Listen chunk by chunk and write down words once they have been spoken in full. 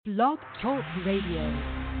Blog Talk Radio.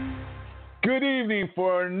 Good evening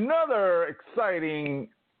for another exciting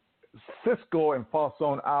Cisco and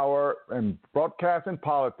Falzone Hour and broadcast and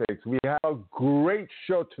politics. We have a great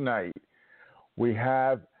show tonight. We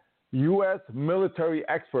have U.S. military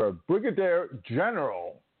expert, Brigadier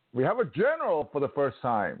General. We have a general for the first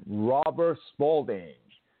time, Robert Spaulding.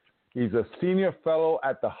 He's a senior fellow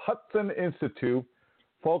at the Hudson Institute,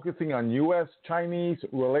 focusing on U.S.-Chinese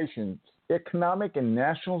relations, economic and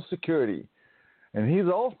national security. And he's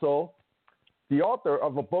also the author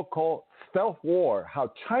of a book called Stealth War,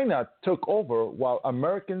 How China Took Over While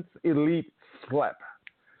Americans' Elite Slept.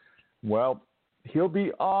 Well, he'll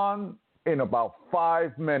be on in about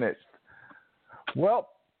 5 minutes.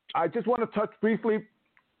 Well, I just want to touch briefly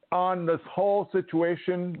on this whole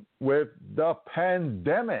situation with the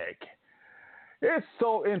pandemic. It's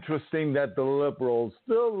so interesting that the liberals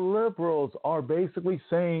are basically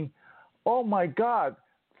saying, oh my God,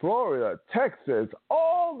 Florida, Texas,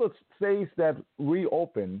 all the states that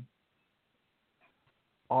reopen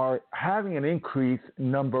are having an increased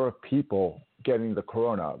number of people getting the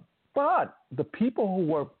corona. But the people who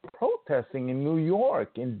were protesting in New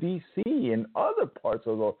York, in D.C., and other parts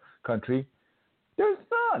of the country, there's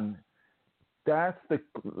none. That's the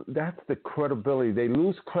credibility. They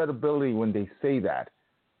lose credibility when they say that,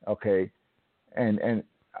 okay? And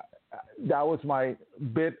that was my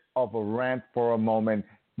bit of a rant for a moment.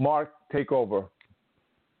 Mark, take over.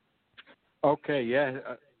 Okay,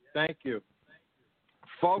 thank you.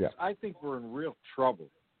 Folks, Yeah. I think we're in real trouble.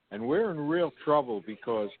 And we're in real trouble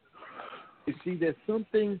because, you see, there's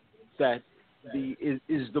something that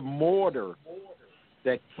is the mortar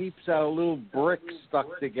that keeps our little bricks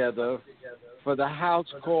stuck together for the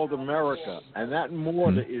house called America. And that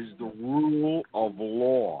mortar is the rule of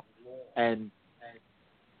law. And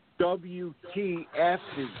WTF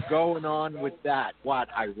is going on with that? What?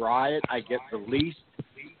 I riot, I get released,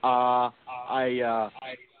 I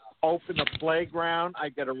open a playground, I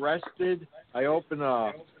get arrested, I open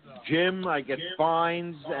a gym, I get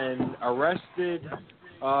fines and arrested.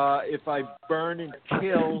 If I burn and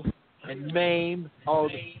kill and maim,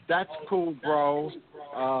 that's cool, bro.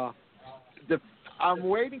 I'm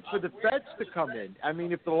waiting for the feds to come in. I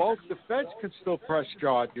mean, if the feds can still press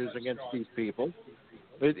charges against these people,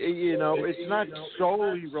 it's not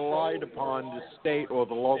solely relied upon the state or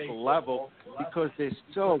the local level because they're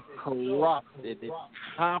so corrupt and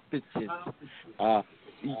incompetent. A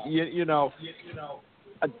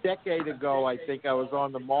decade ago, I think I was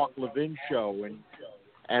on the Mark Levin show,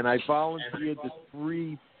 and I volunteered the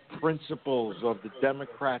 3 principles of the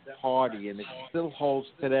Democrat Party, and it still holds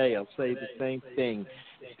today. I'll say the same thing.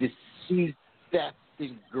 Deceit, theft,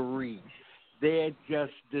 and greed. They're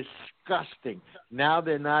just disgusting. Now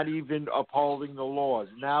they're not even upholding the laws.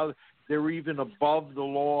 Now they're even above the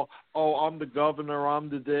law. Oh, I'm the governor, I'm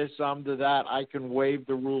the this, I'm the that. I can waive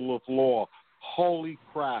the rule of law. Holy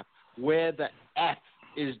crap. Where the F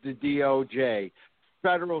is the DOJ?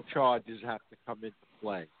 Federal charges have to come into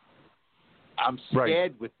play. I'm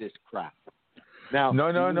scared with this crap. Now,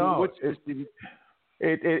 no.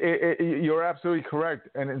 You're absolutely correct,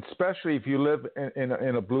 and especially if you live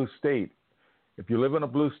in a blue state. If you live in a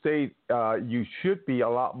blue state, you should be a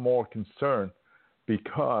lot more concerned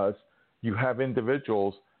because you have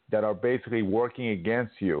individuals that are basically working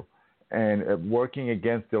against you and working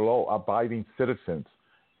against the law-abiding citizens.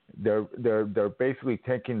 They're basically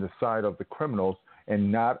taking the side of the criminals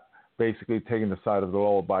and not basically taking the side of the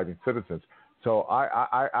law-abiding citizens. So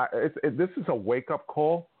this is a wake-up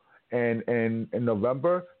call, and in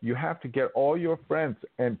November you have to get all your friends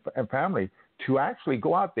and family to actually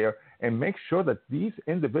go out there and make sure that these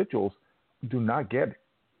individuals do not get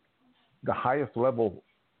the highest level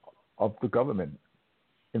of the government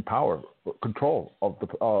in power, control of the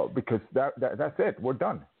because that's it. We're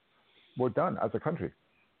done. We're done as a country.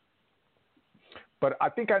 But I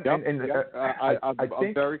think I'm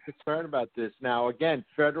very concerned about this. Now, again,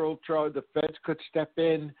 the feds could step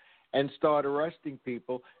in and start arresting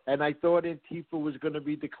people. And I thought Antifa was going to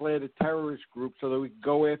be declared a terrorist group so that we could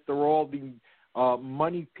go after all the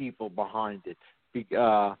money people behind it.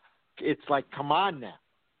 It's like, come on now,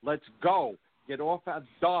 let's go. Get off our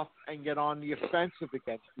duff and get on the offensive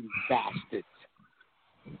against these bastards.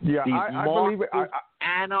 Yeah, these I believe it.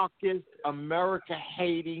 Anarchist,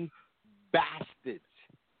 America-hating bastards.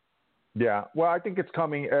 Yeah, well, I think it's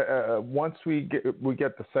coming. Once we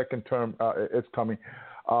get the second term, it's coming.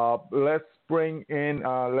 Let's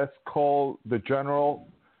call the general.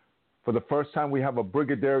 For the first time, we have a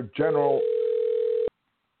brigadier general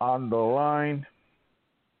on the line.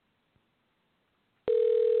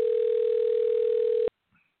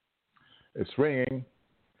 It's ringing.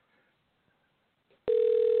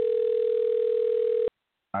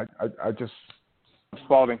 I just.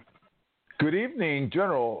 Spalding. Good evening,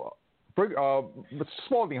 General. Mr.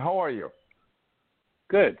 Spalding, how are you?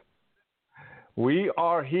 Good. We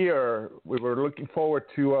are here. We were looking forward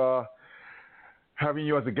to having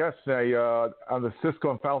you as a guest today on the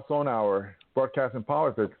Cisco and Falzone Hour, Broadcast and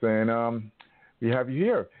Politics, and we have you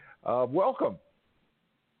here. Welcome.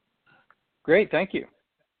 Great, thank you.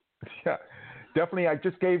 Yeah, definitely. I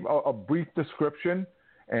just gave a brief description,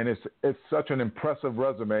 and it's such an impressive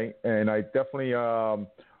resume, and I definitely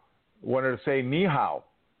wanted to say ni hao,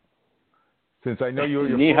 since I know you're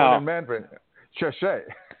fluent in Mandarin. Xie.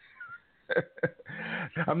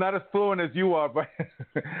 I'm not as fluent as you are, but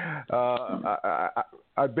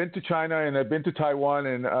I've been to China and I've been to Taiwan,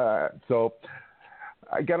 and so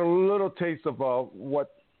I got a little taste of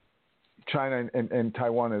what China and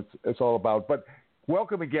Taiwan is all about. But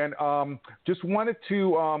welcome again. Just wanted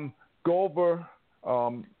to go over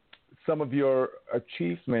some of your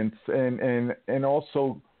achievements and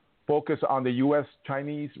also focus on the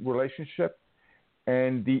U.S.-Chinese relationship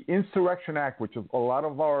and the Insurrection Act, which a lot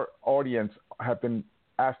of our audience have been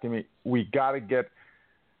asking me. We got to get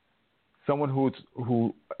someone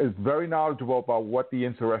who is very knowledgeable about what the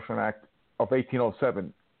Insurrection Act of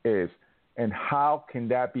 1807 is and how can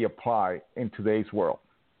that be applied in today's world.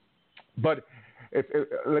 But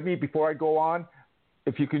let me, before I go on,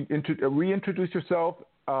 if you can reintroduce yourself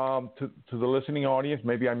to the listening audience.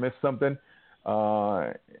 Maybe I missed something.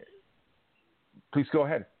 Please go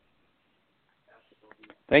ahead.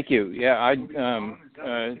 Thank you. Yeah,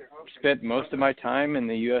 I spent most of my time in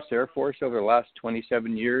the U.S. Air Force over the last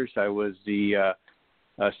 27 years. I was the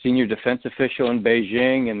senior defense official in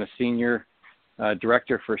Beijing and the senior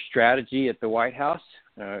director for strategy at the White House.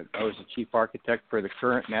 I was the chief architect for the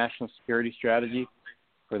current national security strategy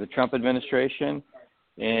for the Trump administration,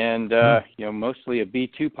 and mostly a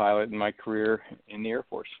B-2 pilot in my career in the Air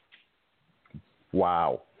Force.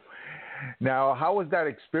 Wow. Now, how was that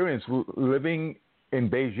experience living in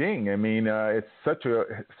Beijing? I mean, it's such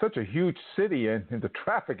a huge city, and the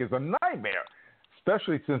traffic is a nightmare,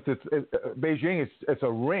 especially since Beijing is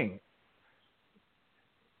a ring.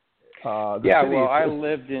 I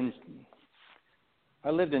lived in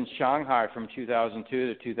Shanghai from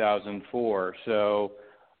 2002 to 2004. So,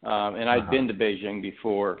 and I'd been to Beijing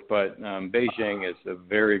before, but Beijing is a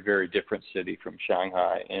very, very different city from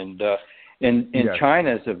Shanghai, and yes.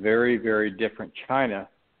 China is a very, very different China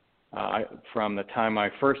from the time I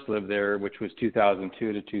first lived there, which was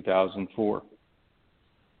 2002 to 2004.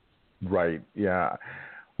 Right. Yeah,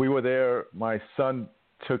 we were there. My son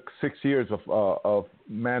took 6 years of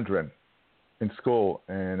Mandarin in school,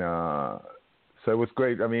 and so it was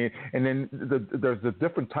great. I mean, and then there's the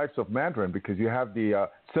different types of Mandarin, because you have the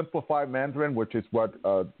simplified Mandarin, which is what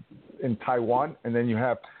in Taiwan, and then you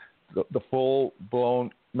have the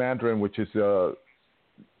full-blown Mandarin, which is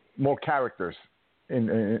more characters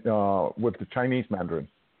in with the Chinese Mandarin.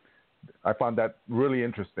 I found that really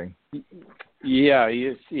interesting. Yeah,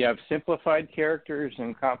 you have simplified characters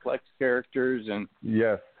and complex characters, and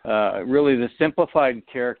yes, really the simplified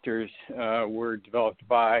characters were developed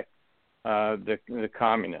by the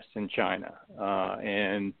communists in China,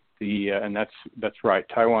 and that's right.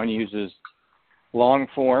 Taiwan uses long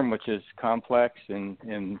form, which is complex, and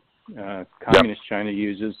communist China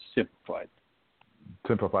uses simplified.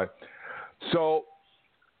 Simplified. So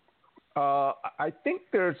I think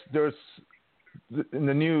there's in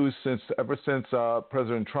the news ever since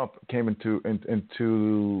President Trump became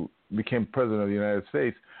president of the United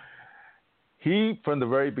States, he from the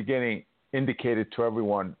very beginning indicated to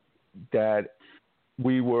everyone that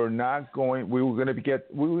we were going to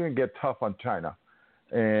get tough on China,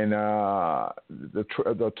 and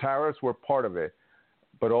the tariffs were part of it,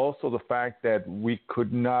 but also the fact that we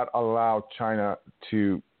could not allow China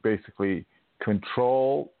to basically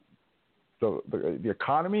control the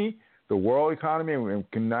economy, the world economy, and we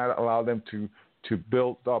cannot allow them to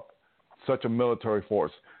build up such a military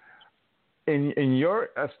force. In your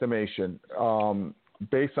estimation,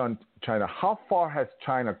 based on China, how far has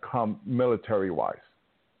China come military-wise?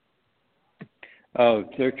 Oh,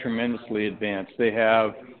 they're tremendously advanced. They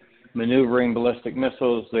have maneuvering ballistic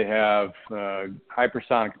missiles. They have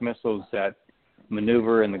hypersonic missiles that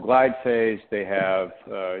maneuver in the glide phase. They have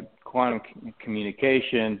quantum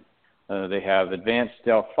communication. They have advanced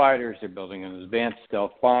stealth fighters. They're building an advanced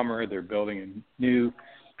stealth bomber. They're building a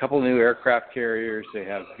couple new aircraft carriers. They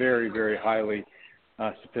have very, very highly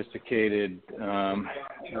sophisticated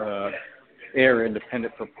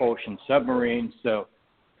air-independent propulsion submarines. So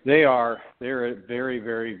they're a very,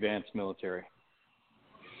 very advanced military.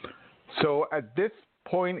 So at this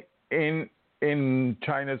point in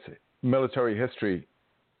China's military history,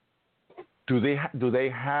 do they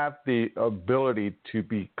have the ability to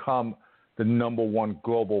become the number one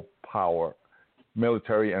global power,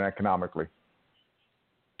 military and economically?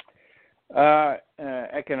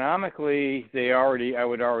 Economically, I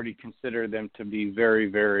would already consider them to be very,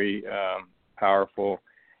 very powerful,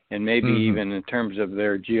 and maybe even in terms of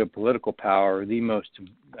their geopolitical power, the most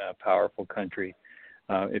powerful country.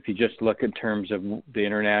 If you just look in terms of the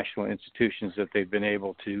international institutions that they've been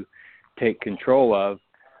able to take control of.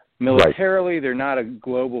 Militarily, they're not a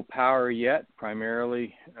global power yet,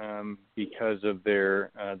 primarily because of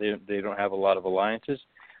their they don't have a lot of alliances.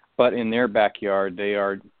 But in their backyard, they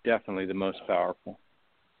are definitely the most powerful.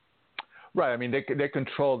 Right. I mean, they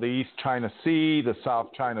control the East China Sea, the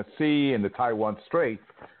South China Sea, and the Taiwan Strait.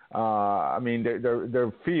 I mean,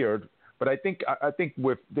 they're feared. But I think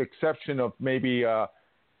with the exception of maybe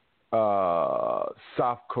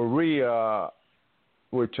South Korea,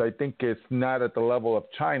 which I think is not at the level of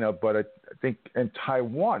China, but I think in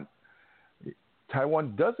Taiwan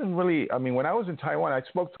doesn't really. I mean, when I was in Taiwan, I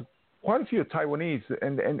spoke to quite a few Taiwanese,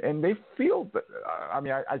 and they feel that. I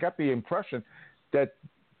mean, I got the impression that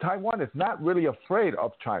Taiwan is not really afraid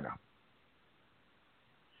of China.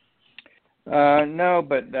 No,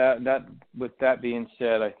 but with that being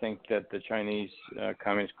said, I think that the Chinese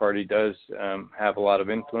Communist Party does have a lot of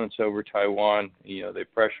influence over Taiwan. You know, they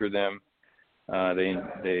pressure them.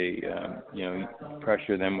 They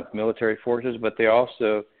pressure them with military forces, but they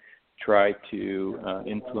also try to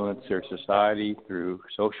influence their society through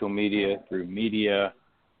social media, through media,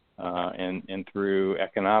 and through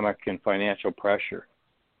economic and financial pressure.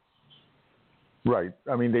 Right.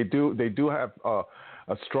 I mean, they do have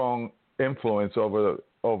a strong influence over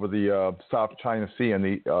the South China Sea and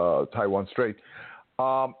the Taiwan Strait.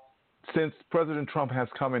 Since President Trump has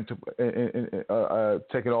come into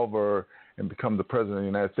taken over and become the president of the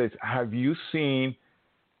United States, have you seen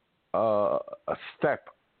a step?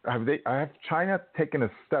 Have China taken a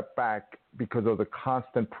step back because of the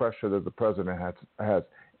constant pressure that the president has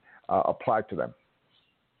applied to them?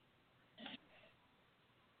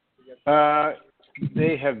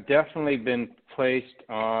 They have definitely been placed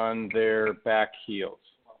on their back heels.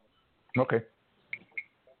 Okay.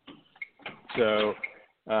 So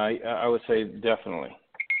I would say definitely.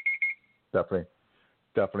 Definitely.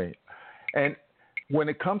 And when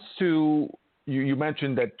it comes to, you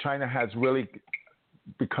mentioned that China has really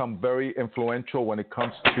become very influential when it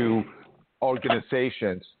comes to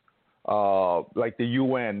organizations like the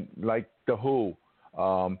UN, like the WHO.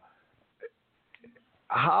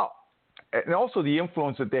 And also the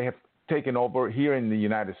influence that they have taken over here in the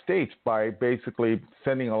United States by basically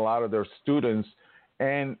sending a lot of their students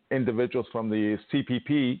and individuals from the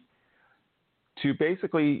CPP to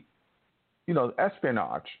basically,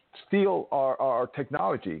 espionage, steal our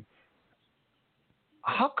technology.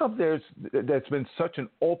 How come there's been such an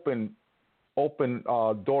open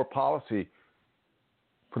door policy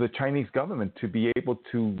for the Chinese government to be able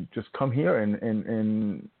to just come here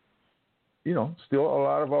and steal a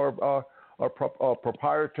lot of our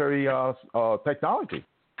proprietary technology?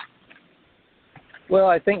 Well,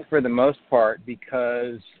 I think for the most part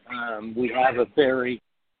because we have a very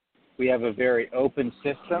open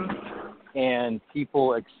system, and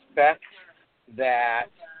people expect that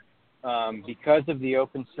because of the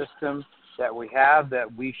open system that we have,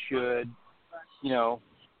 that we should,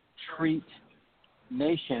 treat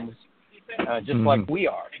nations just like we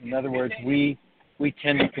are. In other words, we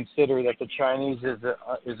tend to consider that the Chinese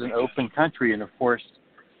is an open country, and of course,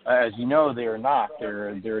 as you know, they are not. They're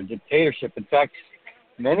a dictatorship. In fact,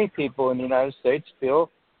 many people in the United States feel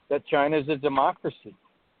that China is a democracy,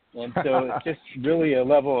 and so it's just really a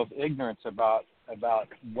level of ignorance about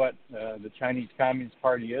what the Chinese Communist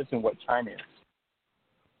Party is and what China is.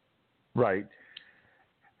 Right.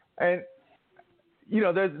 And,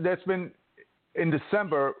 there's been, in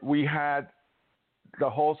December, we had the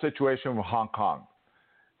whole situation with Hong Kong,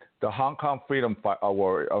 the Hong Kong freedom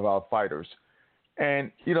war of our fighters.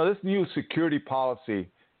 And, this new security policy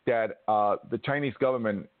that the Chinese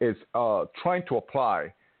government is trying to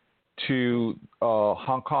apply to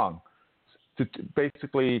Hong Kong, to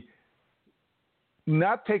basically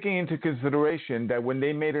not taking into consideration that when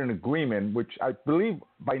they made an agreement, which I believe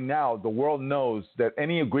by now the world knows that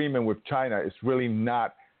any agreement with China is really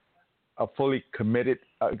not a fully committed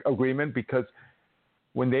agreement, because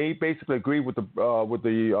when they basically agreed with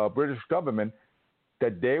the British government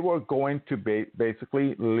that they were going to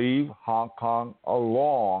basically leave Hong Kong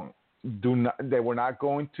alone, they were not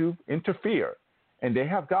going to interfere, and they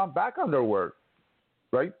have gone back on their word,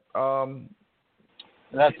 right?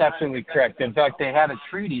 That's absolutely correct. In fact, they had a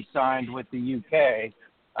treaty signed with the UK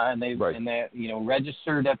Right. and they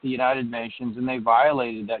registered at the United Nations, and they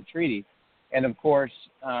violated that treaty. And of course,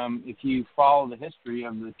 if you follow the history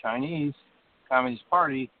of the Chinese Communist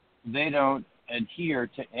Party, they don't adhere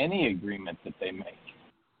to any agreement that they make.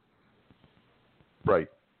 Right.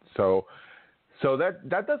 So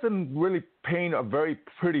that doesn't really paint a very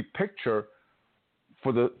pretty picture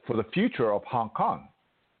for the future of Hong Kong.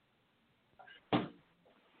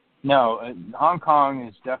 No, Hong Kong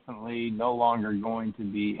is definitely no longer going to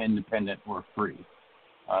be independent or free.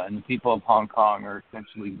 And the people of Hong Kong are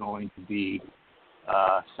essentially going to be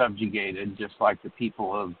subjugated, just like the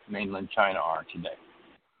people of mainland China are today.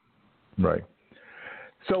 Right.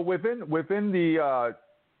 So within the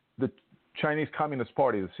Chinese Communist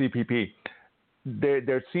Party, the CPP,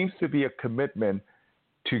 there seems to be a commitment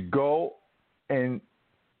to go and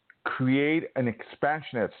create an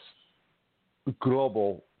expansionist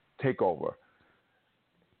global takeover.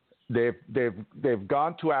 They've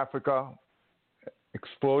gone to Africa,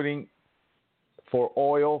 exploiting for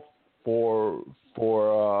oil, for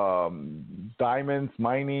diamonds,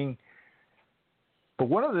 mining. But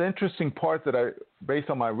one of the interesting parts that based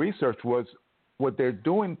on my research, was what they're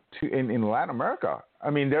doing in Latin America. I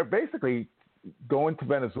mean, they're basically going to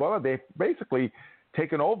Venezuela. They've basically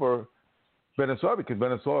taken over Venezuela because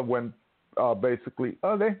Venezuela went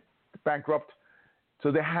they bankrupt.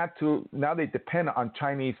 So now they depend on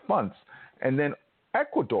Chinese funds, and then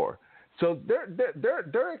Ecuador. So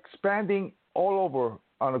they're expanding all over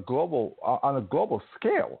on a global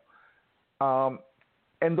scale,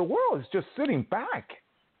 and the world is just sitting back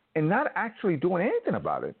and not actually doing anything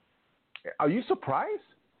about it. Are you surprised?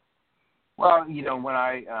 Well, when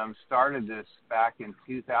I started this back in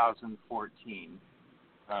 2014,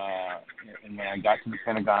 and when I got to the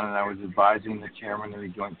Pentagon and I was advising the chairman of the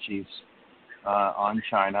Joint Chiefs on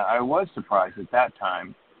China, I was surprised at that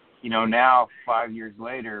time. Now 5 years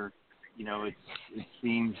later, it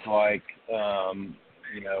seems like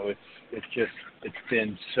it's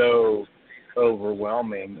been so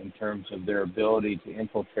overwhelming in terms of their ability to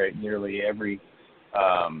infiltrate nearly every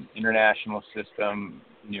international system,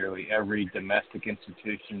 nearly every domestic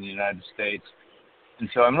institution in the United States. And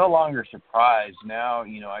so I'm no longer surprised. Now,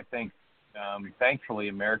 I think thankfully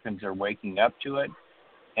Americans are waking up to it,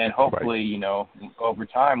 and hopefully, right. Over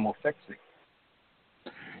time we'll fix it.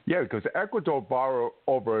 Yeah, because Ecuador borrowed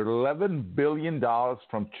over $11 billion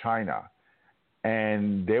from China,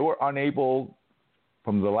 and they were unable,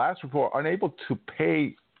 from the last report, to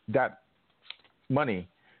pay that money,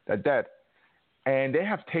 that debt, and they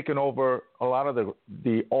have taken over a lot of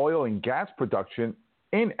the oil and gas production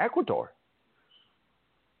in Ecuador.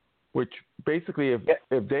 Which basically,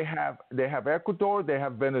 if they have Ecuador, they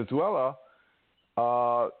have Venezuela,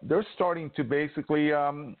 they're starting to basically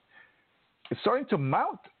it's starting to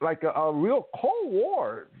mount like a real Cold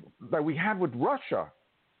War that we had with Russia.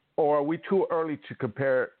 Or are we too early to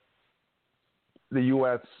compare the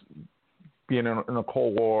U.S. being in a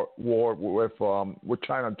Cold War with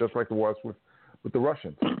China, just like it was with the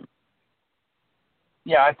Russians?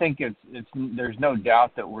 Yeah, I think it's there's no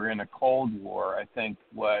doubt that we're in a Cold War. I think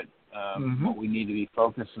what we need to be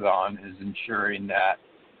focused on is ensuring that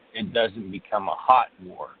it doesn't become a hot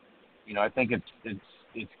war. I think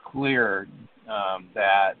it's clear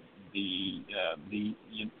that the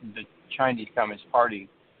Chinese Communist Party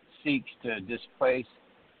seeks to displace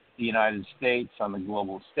the United States on the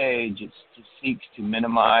global stage. It seeks to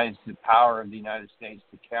minimize the power of the United States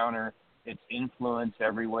to counter its influence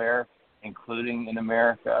everywhere, including in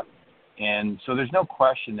America. And so there's no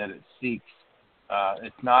question that it seeks.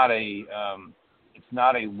 It's not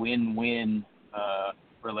a win-win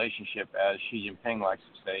relationship, as Xi Jinping likes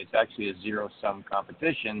to say. It's actually a zero-sum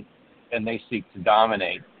competition, and they seek to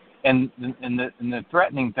dominate. And the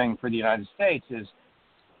threatening thing for the United States is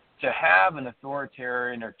to have an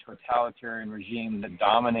authoritarian or totalitarian regime that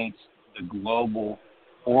dominates the global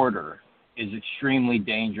order is extremely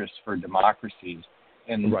dangerous for democracies,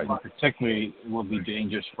 and right. particularly will be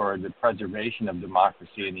dangerous for the preservation of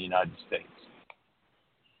democracy in the United States.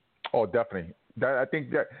 Oh, definitely. I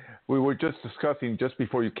think that we were just discussing just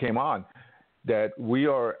before you came on that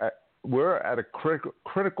we're at a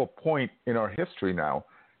critical point in our history now,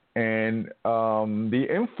 and the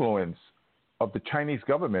influence of the Chinese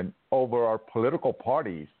government over our political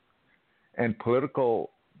parties and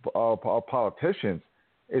political politicians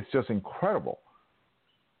is just incredible.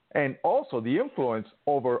 And also the influence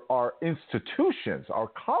over our institutions, our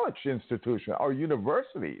college institutions, our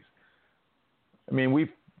universities. I mean,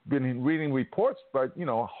 we've been reading reports about,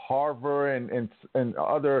 Harvard and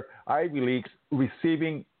other Ivy Leagues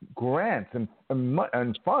receiving grants and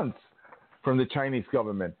funds from the Chinese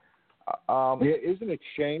government. Isn't it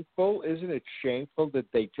shameful? Isn't it shameful that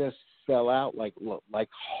they just sell out like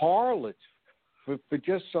harlots for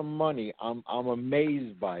just some money? I'm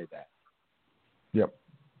amazed by that. Yep.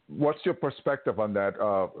 What's your perspective on that,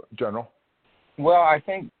 General? Well, I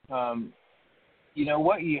think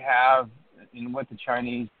what you have and what the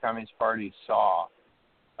Chinese Communist Party saw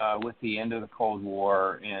with the end of the Cold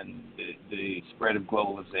War and the spread of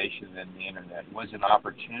globalization and the internet was an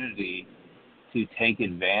opportunity to take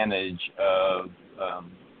advantage of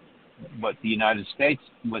what the United States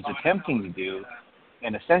was attempting to do.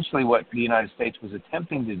 And essentially what the United States was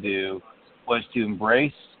attempting to do was to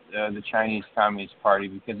embrace the Chinese Communist Party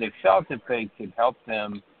because they felt if they could help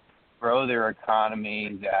them grow their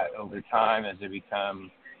economy, that over time as they become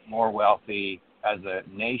more wealthy as a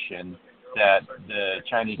nation, that the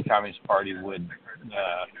Chinese Communist Party would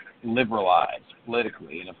liberalize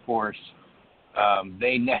politically. And of course,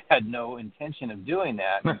 they had no intention of doing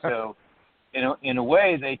that. And so in a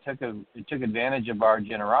way, they took advantage of our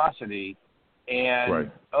generosity. And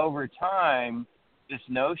right. over time, this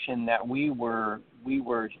notion that we were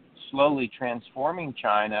slowly transforming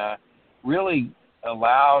China really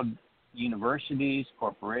allowed universities,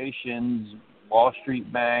 corporations, Wall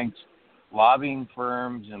Street banks, lobbying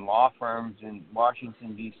firms and law firms in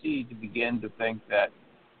Washington, D.C. to begin to think that,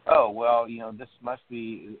 this must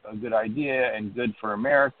be a good idea and good for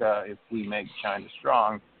America if we make China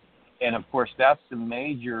strong. And, of course, that's the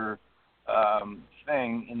major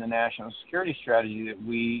thing in the national security strategy that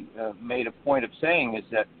we made a point of saying is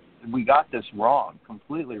that we got this wrong,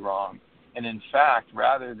 completely wrong. And, in fact,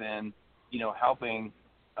 rather than, helping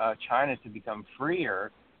China to become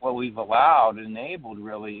freer, what we've allowed and enabled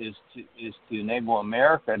really is to enable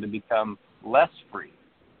America to become less free.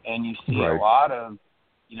 And you see right. a lot of,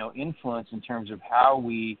 influence in terms of how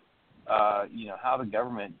we, how the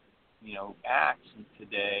government, acts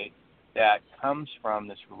today that comes from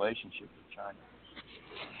this relationship with China.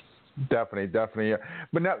 Definitely. Yeah.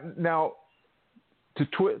 But now to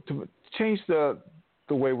change the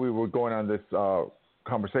way we were going on this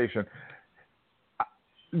conversation,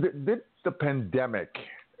 did the pandemic,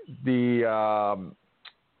 the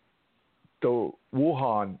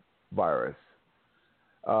Wuhan virus,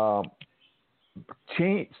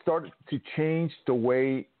 started to change the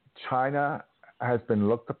way China has been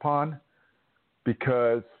looked upon?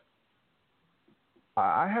 Because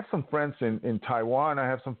I have some friends in Taiwan. I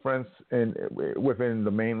have some friends within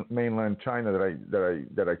the mainland China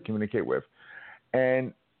that I communicate with,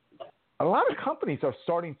 and a lot of companies are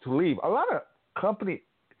starting to leave. A lot of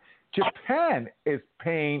Japan is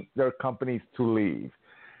paying their companies to leave.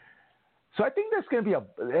 So I think there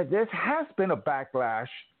has been a backlash,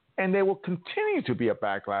 and there will continue to be a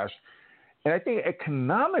backlash. And I think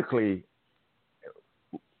economically,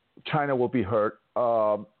 China will be hurt.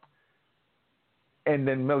 And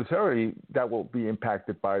then militarily, that will be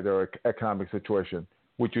impacted by their economic situation.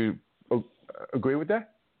 Would you agree with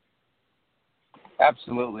that?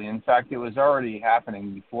 Absolutely. In fact, it was already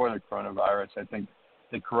happening before the coronavirus. I think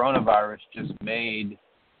the coronavirus just made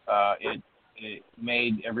it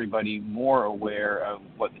made everybody more aware of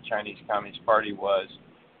what the Chinese Communist Party was,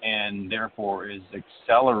 and therefore is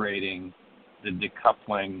accelerating the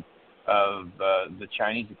decoupling of the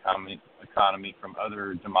Chinese economy from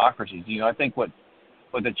other democracies. I think what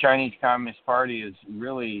the Chinese Communist Party is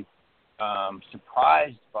really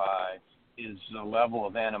surprised by is the level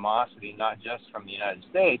of animosity, not just from the United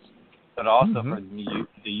States, but also from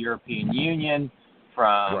the European Union,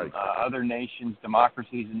 from right. Other nations,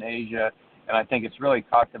 democracies in Asia, and I think it's really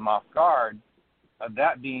caught them off guard.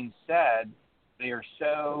 That being said, they are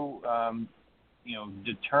so,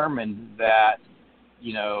 determined that,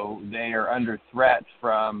 they are under threat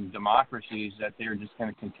from democracies that they're just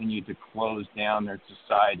going to continue to close down their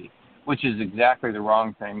society, which is exactly the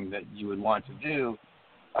wrong thing that you would want to do,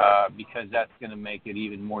 because that's going to make it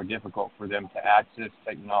even more difficult for them to access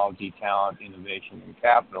technology, talent, innovation, and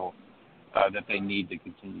capital that they need to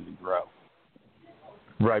continue to grow.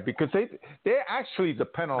 Right, because they actually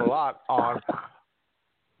depend a lot on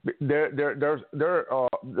their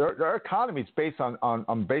economy is based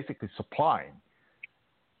on basically supplying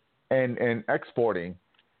and exporting,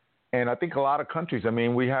 and I think a lot of countries. I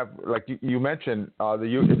mean, we have, like you mentioned,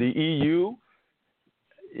 the EU.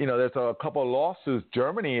 There's a couple of lawsuits.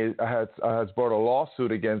 Germany has brought a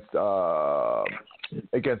lawsuit against the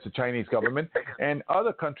Chinese government, and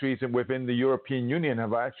other countries within the European Union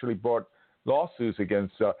have actually brought lawsuits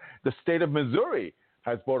against the state of Missouri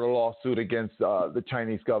has brought a lawsuit against the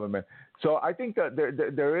Chinese government. So I think that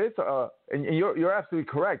there is and you're absolutely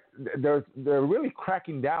correct. They're really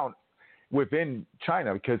cracking down within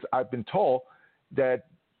China, because I've been told that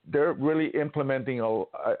they're really implementing a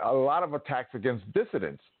lot of attacks against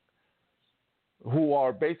dissidents who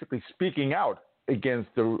are basically speaking out against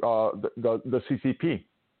the CCP.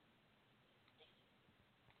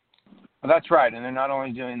 Well, that's right, and they're not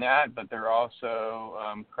only doing that, but they're also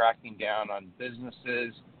cracking down on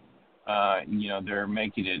businesses. They're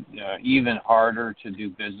making it even harder to do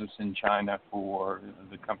business in China for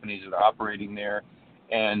the companies that are operating there,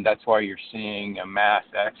 and that's why you're seeing a mass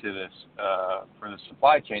exodus for the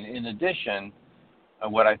supply chain. In addition,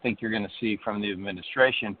 what I think you're going to see from the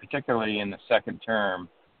administration, particularly in the second term,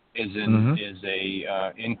 is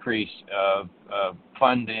a increase of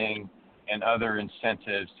funding and other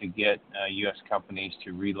incentives to get U.S. companies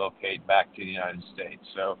to relocate back to the United States.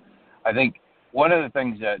 So I think one of the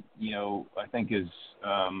things that, I think is,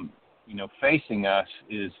 facing us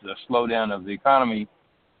is the slowdown of the economy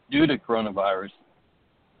due to coronavirus.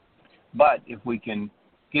 But if we can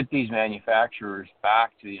get these manufacturers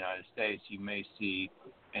back to the United States, you may see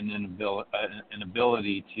an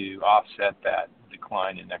ability to offset that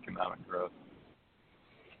decline in economic growth.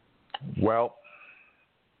 Well,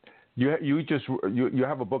 you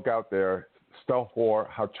have a book out there, Stealth War: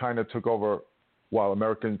 How China Took Over While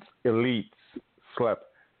Americans' Elites Slept.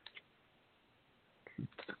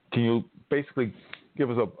 Can you basically give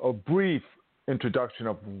us a brief introduction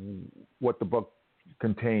of what the book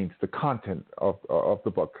contains, the content of the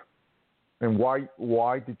book, and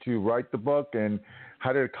why did you write the book, and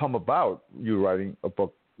how did it come about you writing a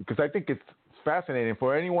book? Because I think it's fascinating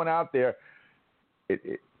for anyone out there.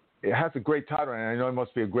 It has a great title, and I know it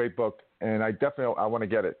must be a great book, and I want to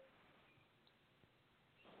get it.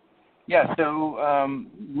 Yeah, so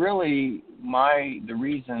really the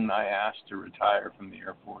reason I asked to retire from the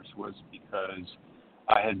Air Force was because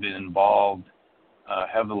I had been involved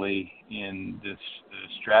heavily in this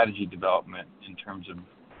strategy development in terms of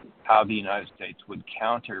how the United States would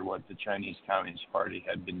counter what the Chinese Communist Party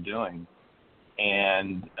had been doing.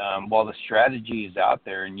 And while the strategy is out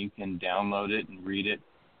there and you can download it and read it,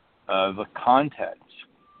 the context,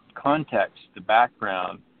 the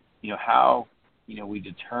background, how we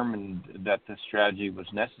determined that the strategy was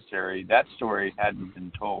necessary, that story hadn't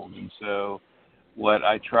been told. And so what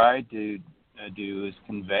I tried to do is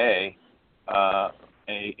convey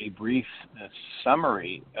a brief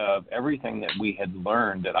summary of everything that we had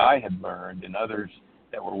learned, that I had learned, and others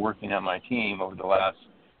that were working on my team over the last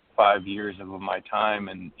 5 years of my time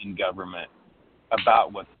in government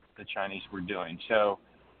about what the Chinese were doing. So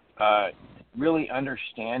really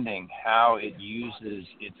understanding how it uses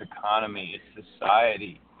its economy, its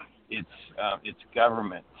society, its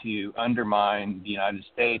government to undermine the United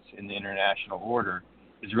States and the international order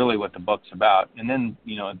is really what the book's about. And then,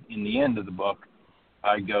 in the end of the book,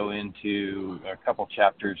 I go into a couple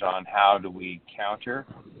chapters on how do we counter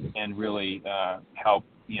and really help,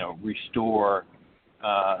 restore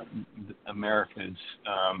America's,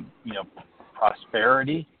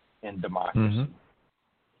 prosperity and democracy. Mm-hmm.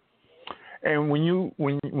 And when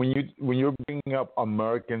you're bringing up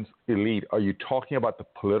Americans' elite, are you talking about the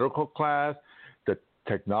political class, the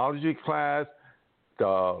technology class,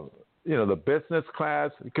 the business class?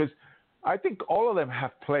 Because I think all of them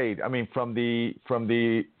have played. I mean, from the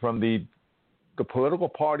political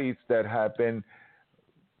parties that have been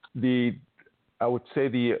I would say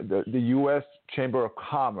the U.S. Chamber of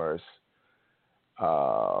Commerce,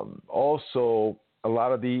 also a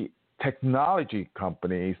lot of the technology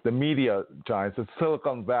companies, the media giants, the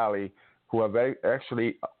Silicon Valley, who have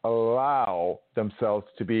actually allow themselves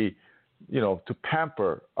to be, to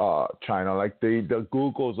pamper China, like the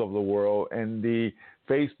Googles of the world and the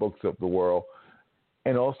Facebooks of the world,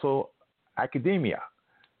 and also academia.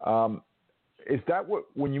 Is that what,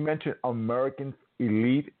 when you mention American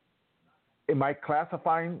elite, am I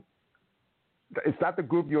classifying, is that the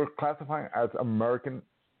group you're classifying as American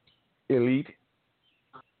elite?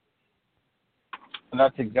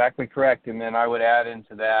 That's exactly correct. And then I would add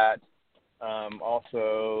into that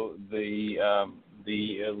also the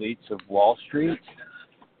elites of Wall Street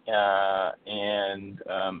and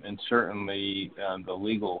certainly the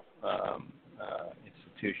legal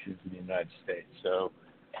institutions in the United States. So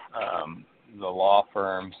the law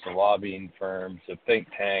firms, the lobbying firms, the think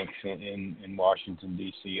tanks in Washington,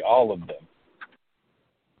 D.C., all of them.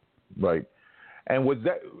 Right. And was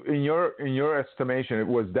that, in your estimation,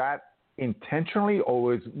 was that intentionally, or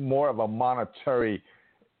was more of a monetary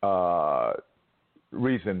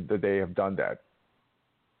reason that they have done that?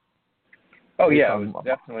 Oh yeah, it was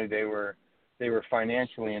definitely they were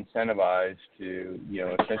financially incentivized to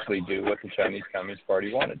essentially do what the Chinese Communist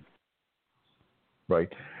Party wanted.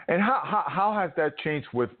 Right. And how has that changed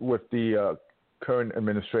with the current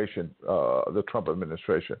administration, the Trump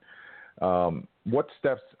administration. What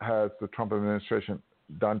steps has the Trump administration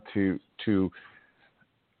done to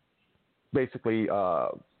basically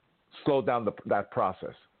slow down that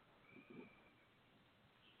process?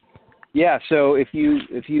 Yeah. So if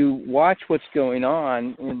you watch what's going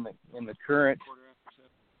on in the current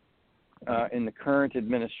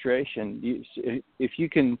administration, if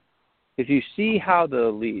you see how the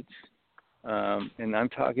elites, and I'm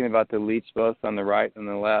talking about the elites both on the right and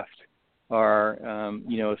the left, are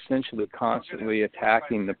essentially constantly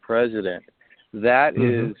attacking the president, that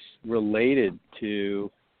is related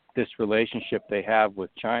to this relationship they have with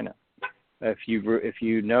China. If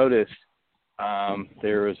you notice,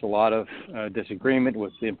 there is a lot of disagreement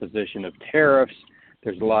with the imposition of tariffs.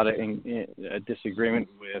 There's a lot of disagreement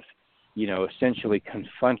with, essentially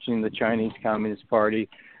confronting the Chinese Communist Party.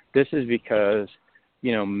 This is because,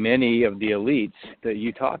 many of the elites that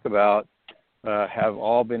you talk about have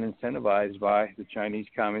all been incentivized by the Chinese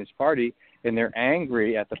Communist Party, and they're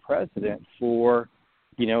angry at the president for,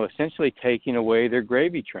 essentially taking away their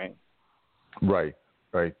gravy train. Right.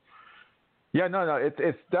 Yeah, no,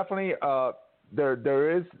 it's definitely there's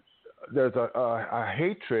a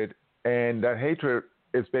hatred, and that hatred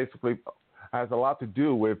is basically has a lot to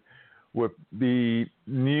do with the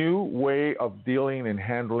new way of dealing and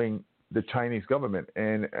handling the Chinese government,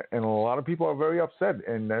 and a lot of people are very upset,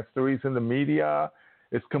 and that's the reason the media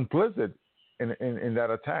is complicit in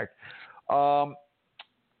that attack.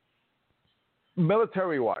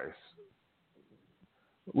 Military-wise,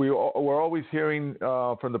 we're always hearing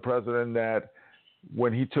from the president that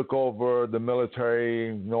when he took over the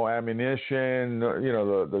military, no ammunition,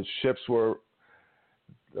 the ships were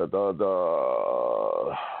the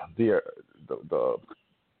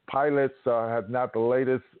pilots had not the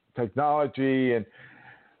latest technology. And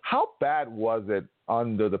how bad was it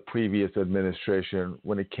under the previous administration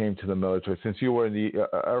when it came to the military? Since you were in the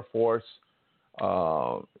Air Force,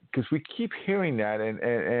 because we keep hearing that,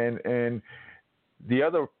 and the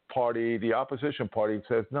other party, the opposition party,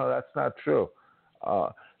 says no, that's not true.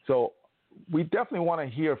 So we definitely want to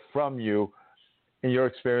hear from you, in your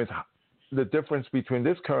experience, the difference between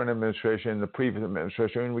this current administration and the previous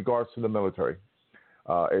administration in regards to the military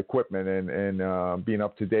equipment and being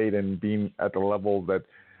up to date and being at the level that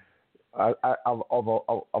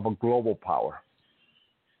of a global power.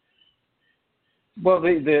 Well,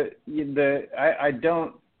 I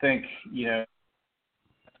don't think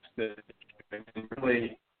that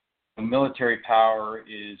really military power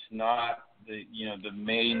is not the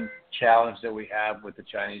main challenge that we have with the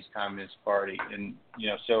Chinese Communist Party. And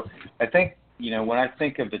so I think when I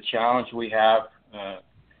think of the challenge we have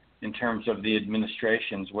in terms of the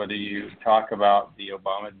administrations, whether you talk about the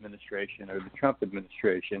Obama administration or the Trump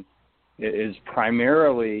administration, it is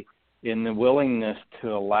primarily in the willingness to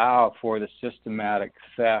allow for the systematic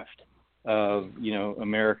theft of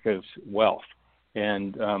America's wealth.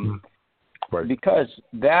 And right. Because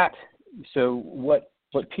that, so what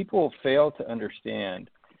people fail to understand,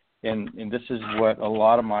 and this is what a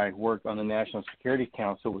lot of my work on the National Security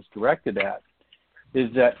Council was directed at,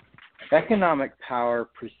 is that economic power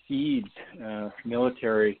precedes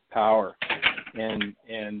military power. And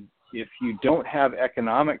if you don't have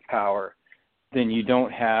economic power, then you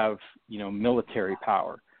don't have, military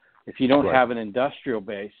power. If you don't have an industrial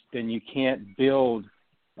base, then you can't build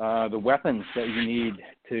the weapons that you need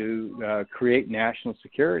to create national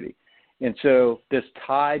security. And so this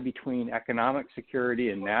tie between economic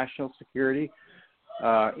security and national security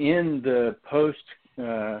in the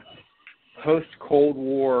post-Cold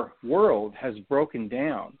War world has broken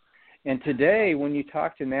down. And today, when you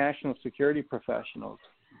talk to national security professionals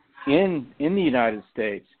in the United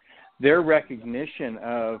States, their recognition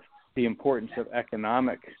of the importance of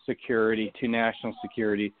economic security to national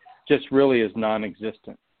security just really is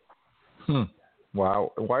non-existent.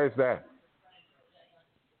 Wow. Why is that?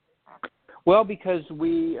 Well, because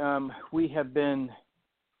we have been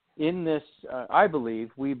in this, I believe,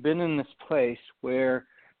 we've been in this place where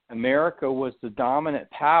America was the dominant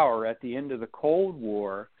power at the end of the Cold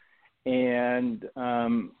War, and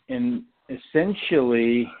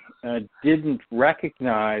essentially didn't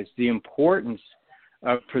recognize the importance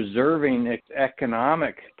of preserving its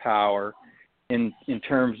economic power in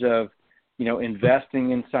terms of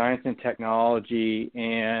investing in science and technology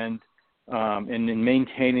and in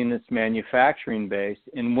maintaining its manufacturing base.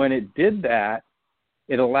 And when it did that,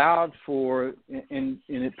 it allowed for and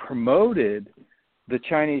it promoted the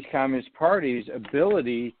Chinese Communist Party's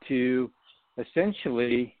ability to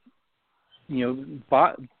essentially,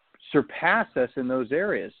 surpass us in those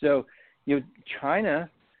areas. So, China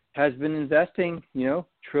has been investing,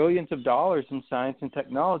 trillions of dollars in science and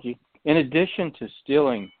technology, in addition to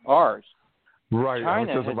stealing ours. Right.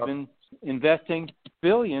 China has been investing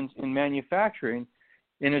billions in manufacturing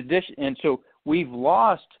in addition. And so we've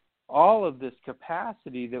lost all of this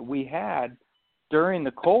capacity that we had during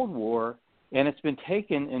the Cold War, and it's been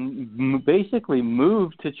taken and basically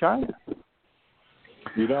moved to China.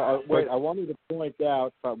 Wait, I wanted to point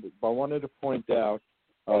out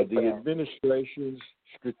the administration's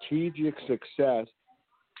strategic success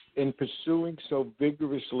in pursuing so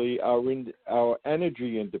vigorously our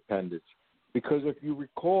energy independence. Because if you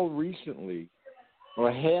recall recently,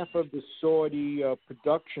 half of the Saudi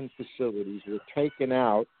production facilities were taken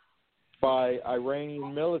out by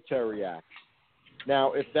Iranian military action.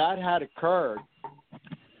 Now, if that had occurred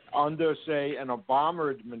under, say, an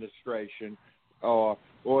Obama administration or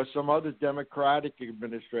some other Democratic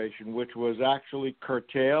administration, which was actually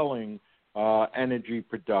curtailing energy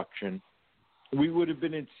production, we would have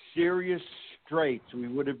been in serious straits. We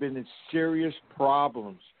would have been in serious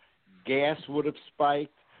problems. Gas would have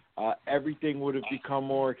spiked. Everything would have become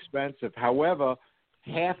more expensive. However,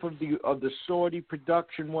 half of the Saudi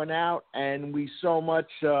production went out, and we so much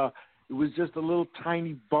it was just a little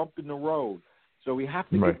tiny bump in the road. So we have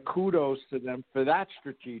to give kudos to them for that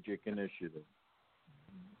strategic initiative.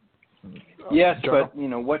 Yes, but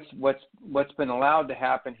what's been allowed to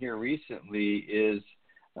happen here recently is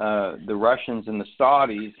the Russians and the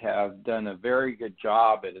Saudis have done a very good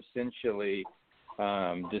job at essentially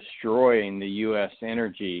destroying the U.S.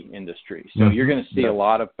 energy industry. So you're going to see a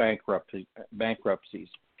lot of bankruptcies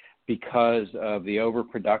because of the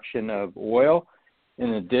overproduction of oil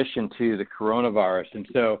in addition to the coronavirus. And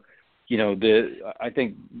so, I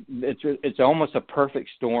think it's almost a perfect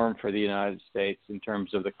storm for the United States in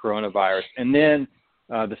terms of the coronavirus. And then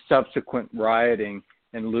the subsequent rioting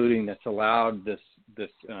and looting that's allowed this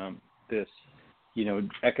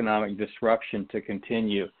economic disruption to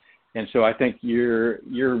continue. And so I think you're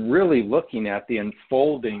really looking at the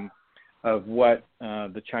unfolding of what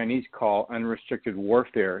the Chinese call unrestricted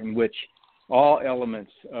warfare, in which all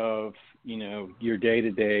elements of your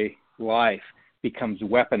day-to-day life becomes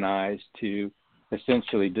weaponized to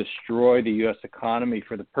essentially destroy the U.S. economy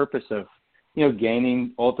for the purpose of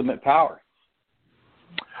gaining ultimate power.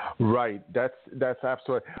 Right. That's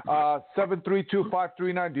absolutely.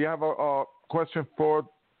 732-539. Do you have a question for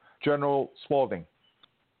General Spaulding?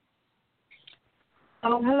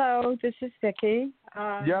 Oh, hello. This is Vicki.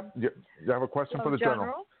 Yep. You have a question for the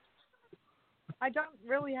General? I don't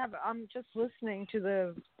really have. I'm just listening to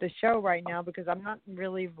the show right now because I'm not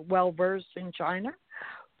really well versed in China.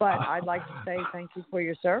 But I'd like to say thank you for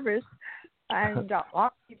your service, and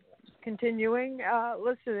I'll keep continuing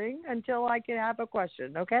listening until I can have a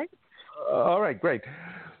question. Okay. All right. Great.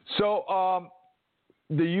 So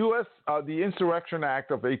the U.S. The Insurrection Act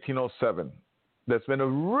of 1807. There's been a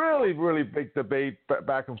really, really big debate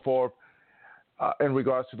back and forth in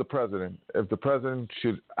regards to the president. If the president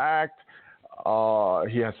should act,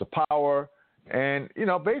 he has the power. And,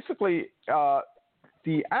 basically,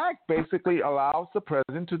 the act basically allows the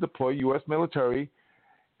president to deploy U.S. military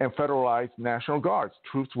and federalized National Guards,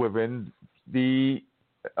 troops within the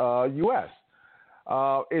U.S.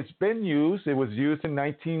 It's been used. It was used in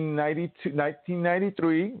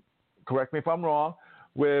 1993, correct me if I'm wrong,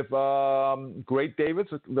 with Great Davis,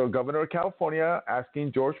 the governor of California,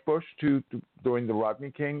 asking George Bush to during the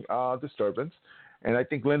Rodney King disturbance. And I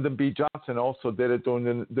think Lyndon B. Johnson also did it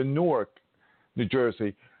during the Newark, New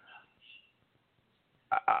Jersey.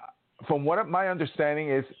 From what my understanding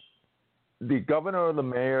is, the governor or the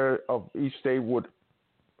mayor of each state would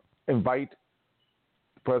invite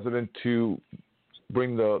the president to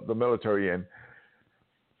bring the military in.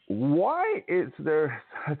 Why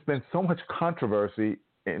has been so much controversy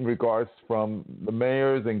in regards from the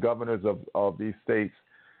mayors and governors of these states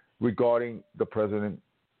regarding the president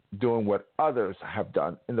doing what others have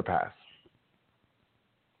done in the past?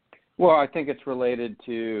 Well, I think it's related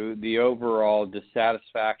to the overall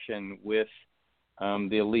dissatisfaction with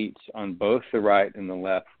the elites on both the right and the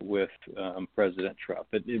left with President Trump.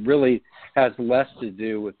 It really has less to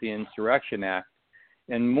do with the Insurrection Act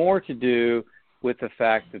and more to do with the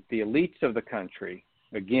fact that the elites of the country,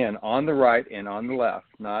 again, on the right and on the left,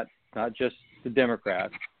 not just the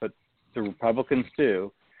Democrats, but the Republicans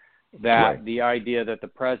too, that the idea that the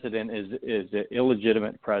president is an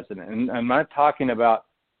illegitimate president. And I'm not talking about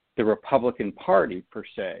the Republican Party per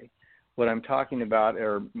se. What I'm talking about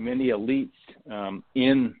are many elites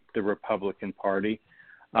in the Republican Party,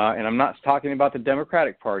 and I'm not talking about the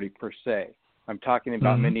Democratic Party per se. I'm talking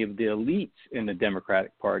about many of the elites in the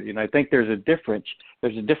Democratic Party, and I think there's a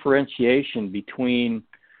differentiation between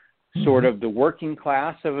sort of the working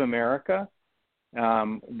class of America,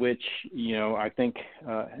 which, I think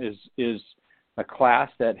is a class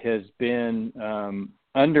that has been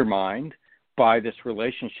undermined by this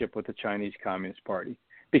relationship with the Chinese Communist Party,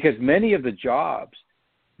 because many of the jobs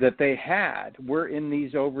that they had were in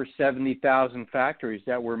these over 70,000 factories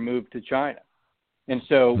that were moved to China. And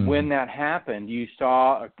so when that happened, you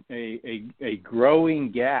saw a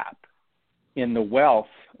growing gap in the wealth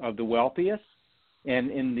of the wealthiest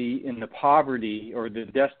and in the poverty or the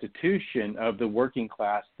destitution of the working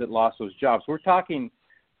class that lost those jobs. We're talking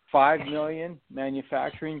 5 million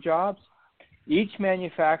manufacturing jobs. Each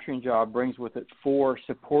manufacturing job brings with it 4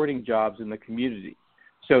 supporting jobs in the community.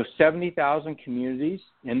 So 70,000 communities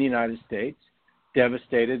in the United States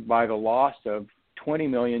devastated by the loss of 20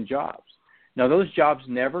 million jobs. Now, those jobs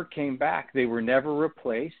never came back. They were never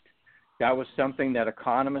replaced. That was something that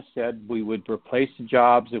economists said we would replace the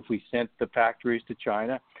jobs if we sent the factories to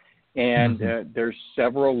China. And there's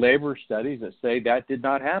several labor studies that say that did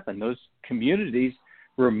not happen. Those communities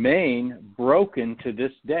remain broken to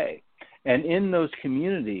this day. And in those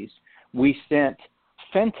communities, we sent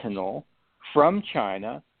fentanyl from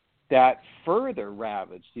China that further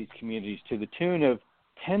ravaged these communities to the tune of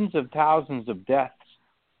tens of thousands of deaths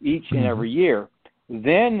each and every year.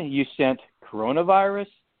 Then you sent coronavirus,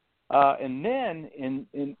 and then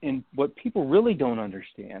in what people really don't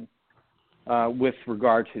understand with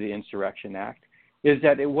regard to the Insurrection Act is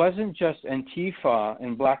that it wasn't just Antifa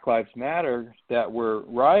and Black Lives Matter that were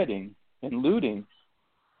rioting and looting.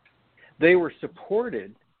 They were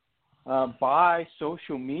supported by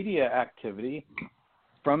social media activity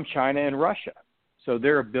from China and Russia. So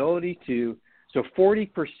their ability so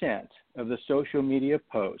 40% of the social media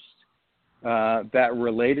posts that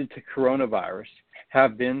related to coronavirus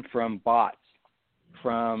have been from bots,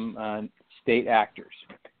 from state actors.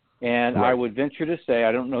 And I would venture to say,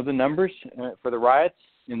 I don't know the numbers for the riots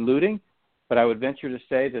and looting, but I would venture to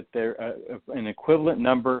say that an equivalent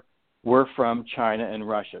number were from China and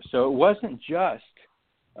Russia. So it wasn't just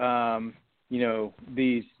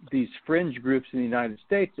these fringe groups in the United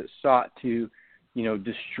States that sought to,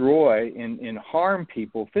 destroy and harm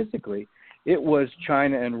people physically. It was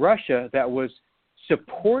China and Russia that was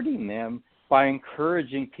supporting them by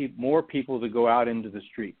encouraging more people to go out into the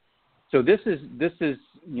street. So this is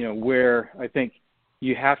where I think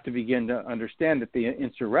you have to begin to understand that the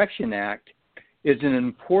Insurrection Act is an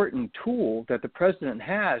important tool that the president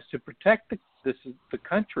has to protect the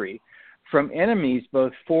country from enemies,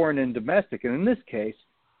 both foreign and domestic. And in this case,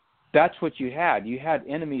 that's what you had. You had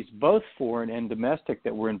enemies, both foreign and domestic,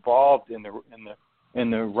 that were involved in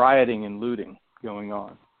the rioting and looting going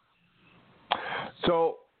on.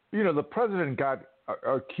 So, the president got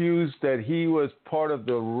accused that he was part of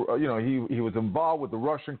he was involved with the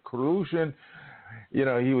Russian collusion. He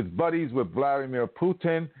was buddies with Vladimir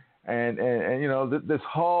Putin, and this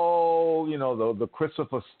whole the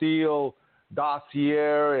Christopher Steele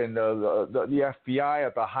dossier and the FBI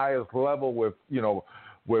at the highest level with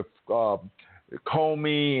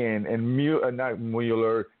Comey and not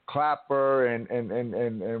Mueller, Clapper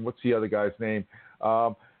and what's the other guy's name?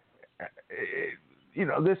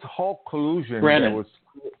 This whole collusion. Brennan.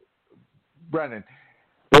 Brennan.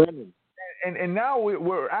 And now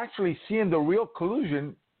we're actually seeing the real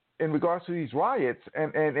collusion in regards to these riots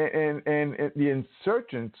and the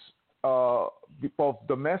insurgents, both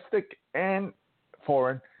domestic and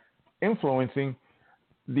foreign, influencing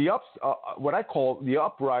what I call the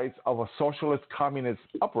uprise of a socialist communist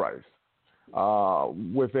uprise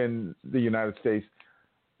within the United States.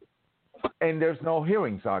 And there's no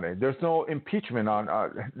hearings on it. There's no impeachment on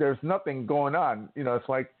it. There's nothing going on. It's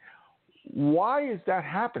like, why is that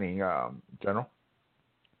happening, General?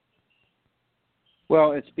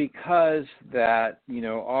 Well, it's because that,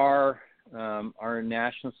 our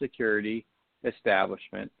national security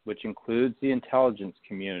establishment, which includes the intelligence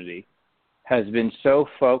community, has been so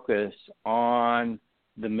focused on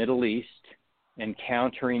the Middle East and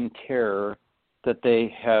countering terror that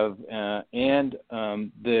they have, and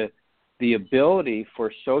the ability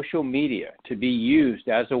for social media to be used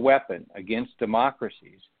as a weapon against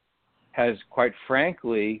democracies has, quite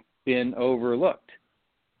frankly, been overlooked.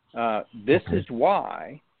 This is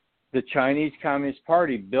why the Chinese Communist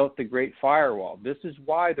Party built the Great Firewall. This is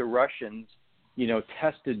why the Russians,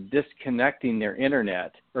 tested disconnecting their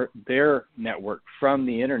internet or their network from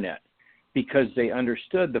the internet, because they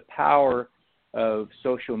understood the power of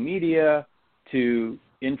social media to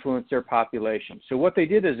influence their population. So what they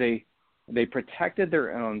did is they protected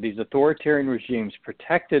their own, these authoritarian regimes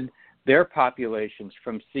protected their populations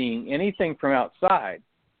from seeing anything from outside.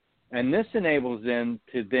 And this enables them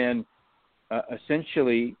to then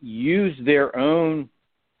essentially use their own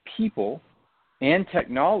people and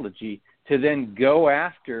technology to then go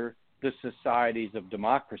after the societies of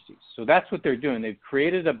democracies. So that's what they're doing. They've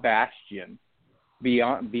created a bastion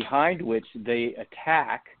behind which they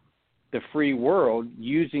attack the free world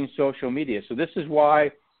using social media. So this is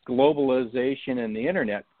why globalization and the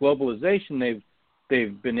internet, globalization,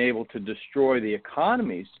 they've been able to destroy the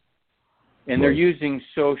economies, and they're using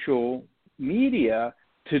social media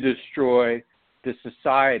to destroy the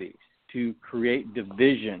societies, to create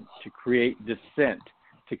division, to create dissent,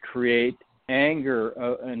 to create anger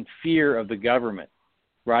and fear of the government,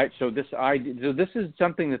 right? So this is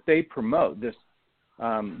something that they promote. This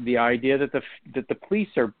the idea that the police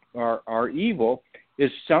are evil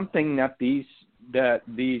is something that these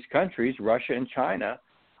countries, Russia and China,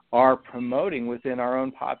 are promoting within our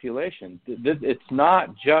own population. It's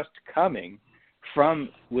not just coming from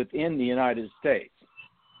within the United States.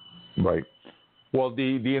 Right. Well,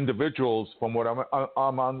 the individuals, from what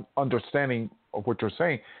I'm understanding of what you're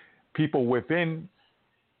saying, people within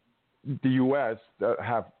the U.S. that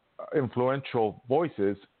have influential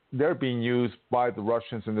voices, they're being used by the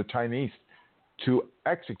Russians and the Chinese to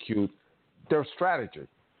execute their strategy.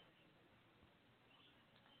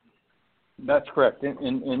 That's correct,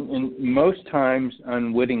 and most times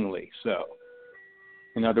unwittingly so.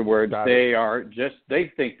 In other words, they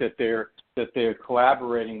think that they're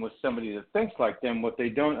collaborating with somebody that thinks like them. What they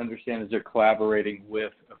don't understand is they're collaborating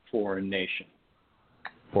with a foreign nation.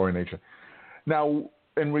 Foreign nation. Now,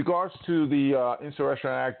 in regards to the Insurrection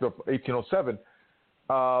Act of 1807,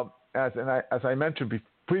 as I mentioned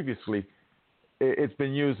previously, it's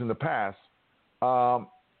been used in the past.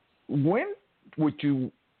 When would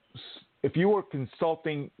you, if you were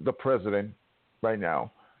consulting the president right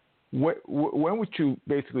now, when would you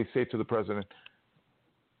basically say to the president,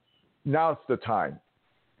 now's the time?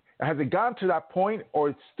 Has it gotten to that point, or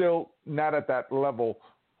it's still not at that level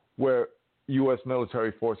where U.S.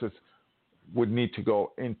 military forces would need to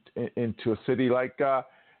go into a city like,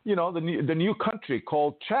 the new country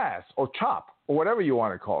called Chaz or Chop or whatever you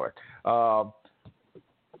want to call it,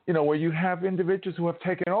 where you have individuals who have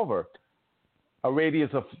taken over a radius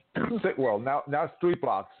of now it's 3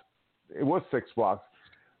 blocks. It was 6 blocks,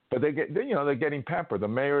 but they're getting pampered. The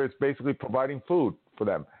mayor is basically providing food for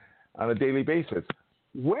them on a daily basis.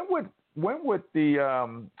 When would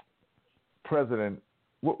the president?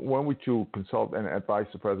 When would you consult and advise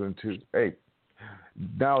the president to, hey,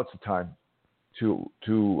 now it's the time to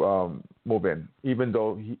move in, even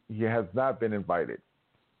though he has not been invited?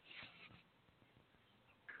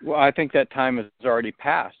 Well, I think that time has already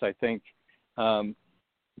passed. I think, in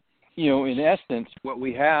essence, what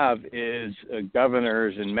we have is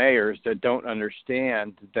governors and mayors that don't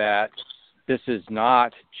understand that this is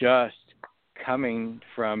not just coming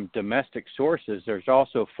from domestic sources. There's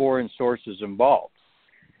also foreign sources involved.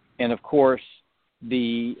 And, of course,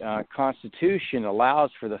 the Constitution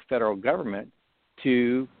allows for the federal government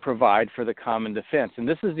to provide for the common defense. And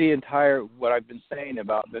this is what I've been saying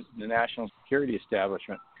about the national security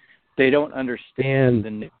establishment. They don't understand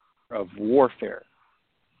the nature of warfare.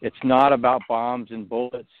 It's not about bombs and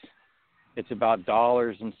bullets. It's about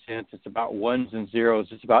dollars and cents. It's about ones and zeros.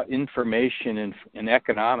 It's about information and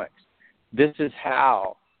economics. This is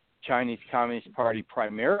how Chinese Communist Party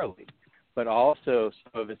primarily, but also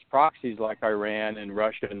some of its proxies like Iran and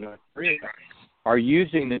Russia and North Korea, are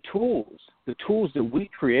using the tools that we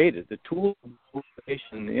created, the tools of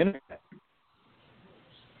globalization and the internet,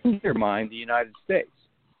 to undermine the United States.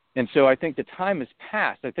 And so I think the time has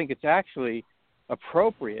passed. I think it's actually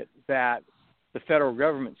appropriate that the federal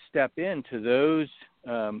government step into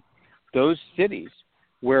those cities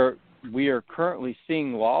where we are currently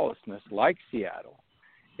seeing lawlessness, like Seattle,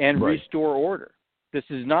 and restore order. This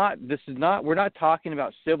is not, we're not talking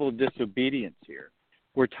about civil disobedience here.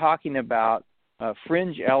 We're talking about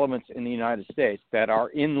fringe elements in the United States that are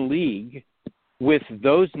in league with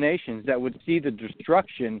those nations that would see the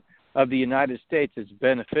destruction of the United States as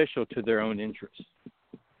beneficial to their own interests.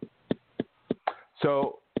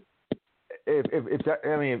 So,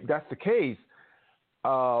 if that's the case,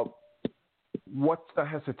 what's the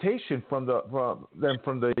hesitation from the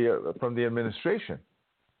administration?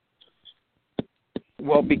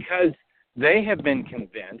 Well, because they have been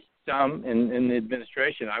convinced, some in the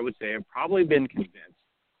administration, I would say, have probably been convinced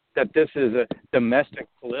that this is a domestic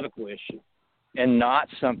political issue and not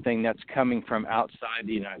something that's coming from outside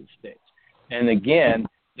the United States. And again,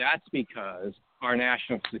 that's because our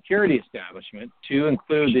national security establishment, to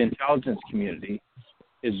include the intelligence community,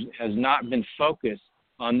 has not been focused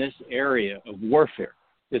on this area of warfare,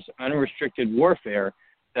 this unrestricted warfare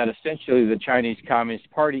that essentially the Chinese Communist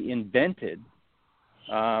Party invented,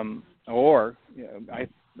 or I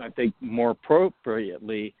think more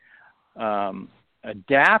appropriately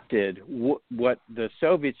adapted what the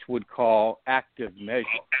Soviets would call active measure.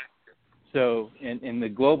 So, and the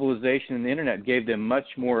globalization and the internet gave them much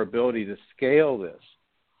more ability to scale this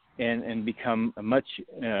and become a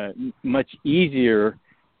much easier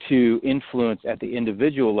to influence at the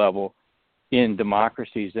individual level in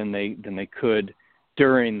democracies than they could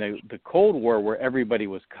during the Cold War, where everybody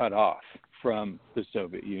was cut off from the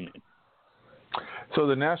Soviet Union. So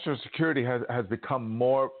the national security has become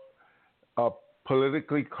more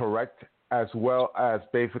politically correct, as well as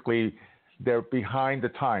basically they're behind the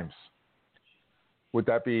times. Would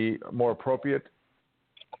that be more appropriate?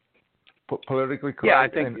 Politically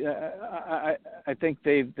correct? Yeah, I think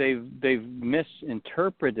they've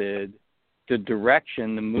misinterpreted the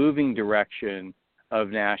direction, the moving direction of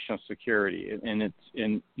national security, and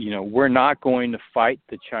we're not going to fight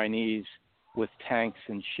the Chinese with tanks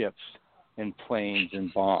and ships and planes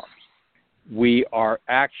and bombs. We are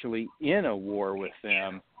actually in a war with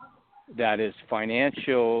them that is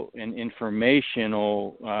financial and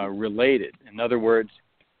informational related. In other words,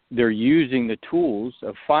 they're using the tools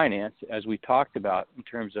of finance, as we talked about, in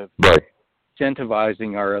terms of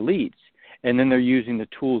incentivizing our elites. And then they're using the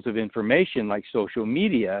tools of information like social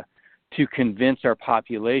media to convince our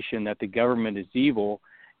population that the government is evil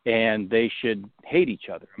and they should hate each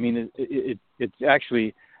other. I mean, it's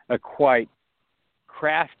actually a quite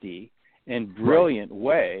crafty and brilliant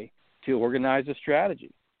way to organize a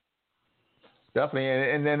strategy. Definitely,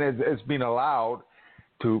 and then it's been allowed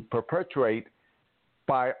to perpetuate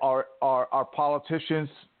by our politicians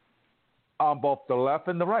on both the left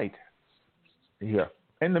and the right here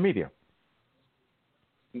in the media.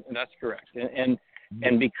 That's correct, and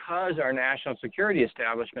because our national security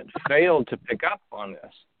establishment failed to pick up on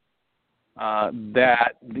this,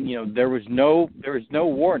 that there was no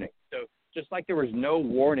warning. So just like there was no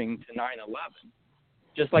warning to 9/11,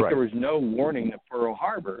 just like there was no warning to Pearl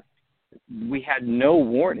Harbor, we had no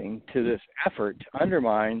warning to this effort to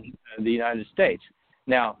undermine the United States.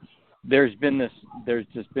 Now, there's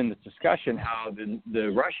just been this discussion how the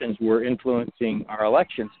Russians were influencing our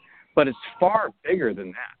elections, but it's far bigger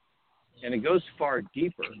than that, and it goes far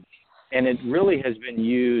deeper, and it really has been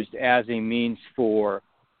used as a means for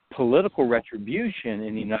political retribution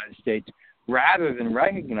in the United States, rather than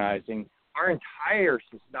recognizing our entire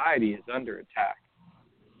society is under attack.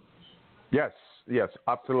 Yes,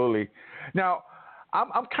 absolutely. Now,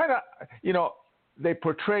 I'm kind of, they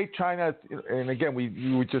portray China, and again,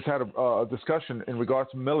 we just had a discussion in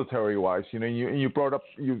regards to military-wise. You brought up,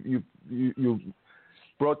 you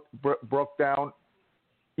broke down,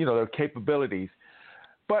 their capabilities.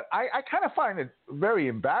 But I kind of find it very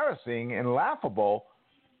embarrassing and laughable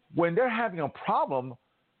when they're having a problem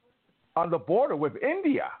on the border with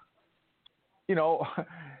India.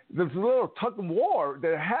 There's a little tug of war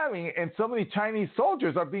they're having, and so many Chinese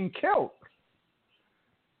soldiers are being killed.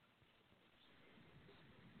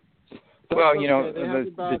 Well, they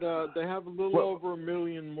have a little over 1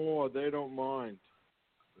 million more. They don't mind.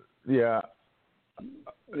 Yeah,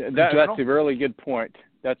 that's a really good point.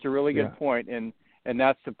 That's a really good point, and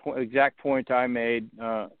that's the exact point I made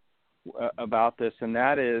about this, and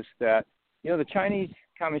that is that the Chinese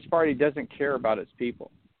Communist Party doesn't care about its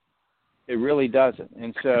people. It really doesn't,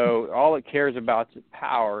 and so all it cares about is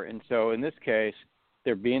power. And so in this case,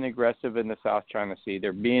 they're being aggressive in the South China Sea.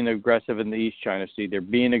 They're being aggressive in the East China Sea. They're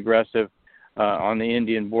being aggressive on the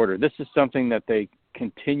Indian border. This is something that they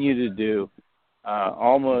continue to do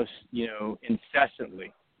almost,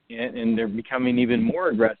 incessantly, and they're becoming even more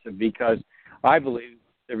aggressive because I believe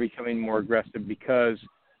they're becoming more aggressive because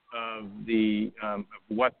of of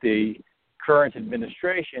what the current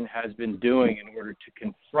administration has been doing in order to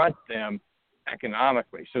confront them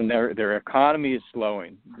economically. So their economy is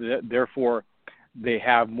slowing. Therefore, they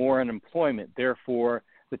have more unemployment. Therefore,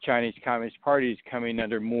 the Chinese Communist Party is coming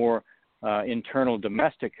under more internal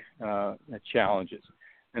domestic challenges.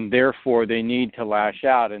 And therefore, they need to lash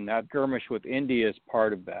out. And that skirmish with India is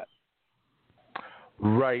part of that.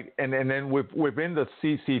 Right. And then within the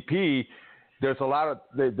CCP, there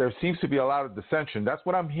seems to be a lot of dissension. That's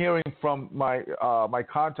what I'm hearing from my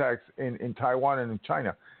contacts in Taiwan and in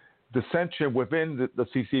China. Dissension within the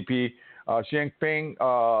CCP. Xi Jinping,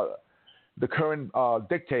 the current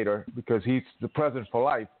dictator, because he's the president for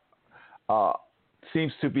life,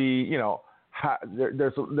 seems to be,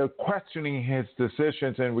 they're questioning his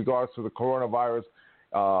decisions in regards to the coronavirus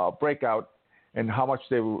breakout and how much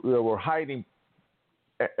they were hiding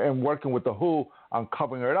and working with the WHO on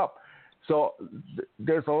covering it up. So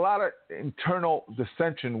there's a lot of internal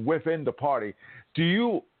dissension within the party.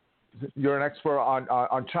 You're an expert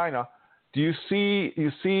on China. Do you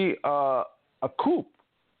see a coup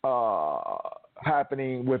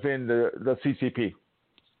happening within the CCP?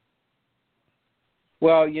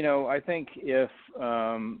 Well, I think if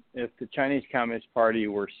the Chinese Communist Party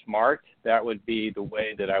were smart, that would be the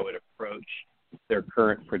way that I would approach their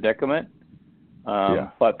current predicament.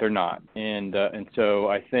 But they're not, and so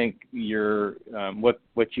I think what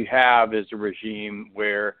you have is a regime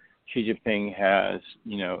where Xi Jinping has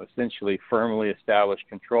essentially firmly established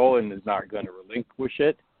control and is not going to relinquish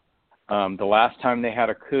it. The last time they had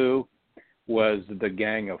a coup was the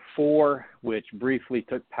Gang of Four, which briefly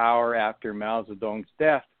took power after Mao Zedong's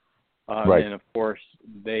death. And of course,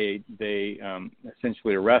 they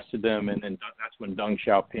essentially arrested them, and then that's when Deng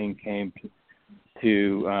Xiaoping came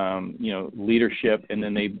to leadership, and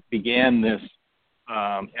then they began this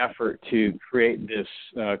effort to create this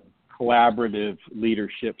collaborative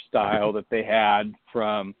leadership style that they had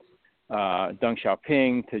from Deng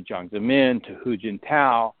Xiaoping to Jiang Zemin to Hu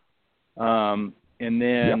Jintao. And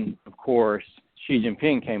then, of course, Xi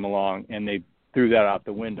Jinping came along, and they threw that out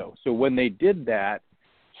the window. So when they did that,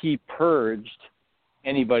 he purged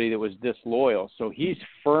anybody that was disloyal. So he's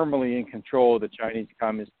firmly in control of the Chinese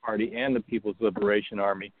Communist Party and the People's Liberation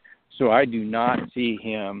Army. So I do not see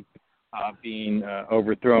him being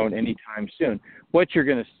overthrown anytime soon. What you're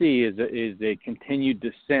going to see is a continued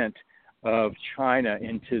descent of China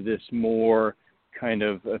into this more kind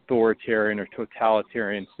of authoritarian or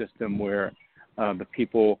totalitarian system where the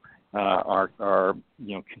people are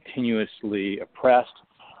continuously oppressed,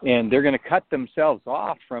 and they're going to cut themselves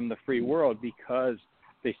off from the free world because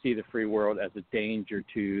they see the free world as a danger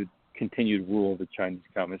to continued rule of the Chinese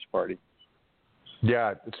Communist Party.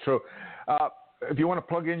 Yeah, it's true. If you want to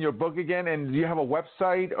plug in your book again, and do you have a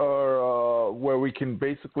website or where we can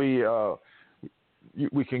basically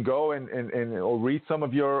we can go and or read some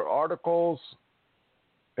of your articles?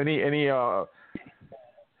 Any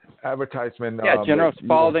advertisement? Yeah, General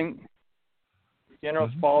Spalding.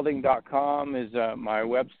 GeneralSpalding.com is my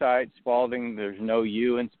website. Spalding, there's no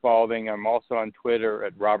U in Spalding. I'm also on Twitter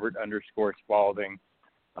at Robert_Spalding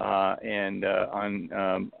and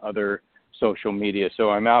on other social media.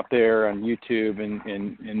 So I'm out there on YouTube,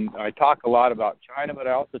 and I talk a lot about China, but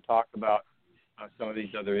I also talk about some of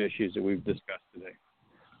these other issues that we've discussed today.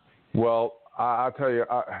 Well, I'll tell you,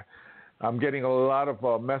 I'm getting a lot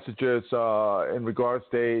of messages in regards.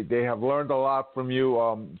 They have learned a lot from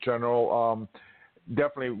you, General.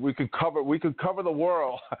 Definitely, we could cover the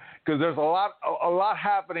world because there's a lot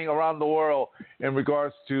happening around the world in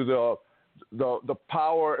regards to the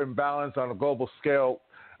power imbalance on a global scale.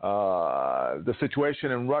 The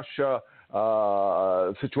situation in Russia,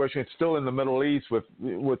 the situation still in the Middle East with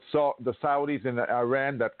the Saudis and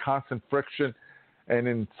Iran, that constant friction, and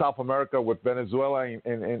in South America with Venezuela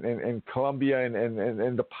and Colombia,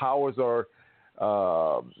 and the powers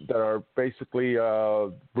that are basically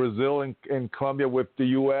Brazil and Colombia with the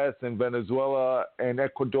U.S. and Venezuela and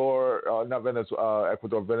Ecuador,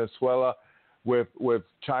 Venezuela with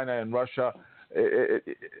China and Russia.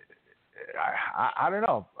 I don't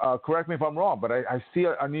know. Correct me if I'm wrong, but I see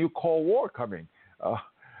a new Cold War coming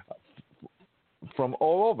from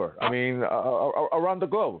all over. I mean, around the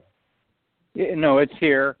globe. Yeah, no, it's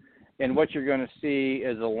here. And what you're going to see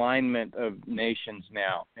is alignment of nations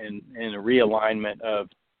now and a realignment of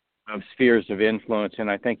spheres of influence.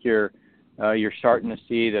 And I think you're starting to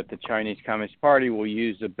see that the Chinese Communist Party will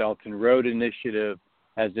use the Belt and Road Initiative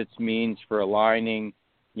as its means for aligning,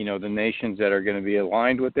 the nations that are going to be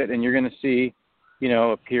aligned with it. And you're going to see,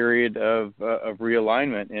 a period of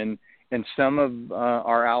realignment. And some of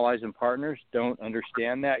our allies and partners don't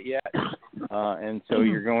understand that yet. And so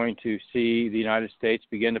you're going to see the United States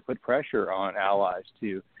begin to put pressure on allies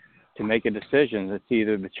to make a decision. It's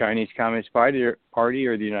either the Chinese Communist Party or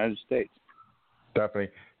the United States. Definitely.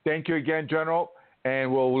 Thank you again, General.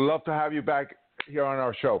 And we'll love to have you back here on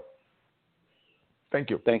our show. Thank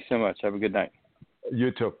you. Thanks so much. Have a good night.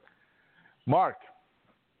 You too. Mark.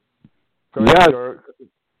 Yes.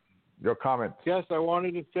 Your comments. Yes, I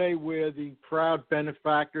wanted to say we're the proud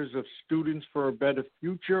benefactors of Students for a Better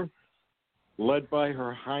Future, led by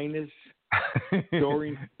Her Highness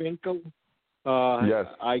Doreen Finkel. Yes.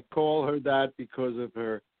 I call her that because of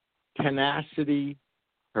her tenacity,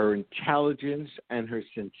 her intelligence, and her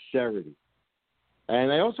sincerity.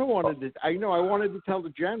 And I also wanted to tell the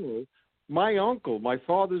General, my uncle, my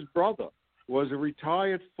father's brother, was a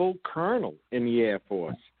retired full colonel in the Air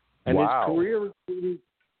Force. And wow. His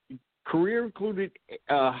career included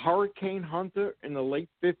hurricane hunter in the late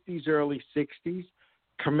 50s, early 60s,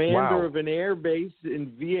 commander Wow. of an air base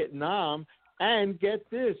in Vietnam, and get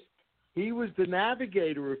this, he was the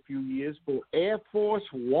navigator a few years for Air Force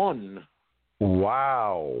One.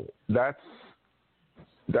 Wow, that's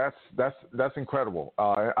incredible.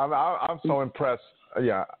 I'm so impressed.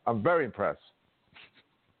 Yeah, I'm very impressed.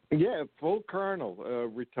 Yeah, full colonel,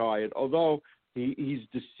 retired. Although he's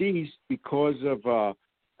deceased because of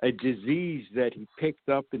a disease that he picked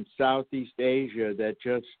up in Southeast Asia that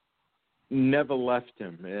just never left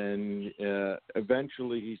him, and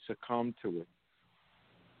eventually he succumbed to it.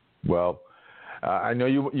 Well, I know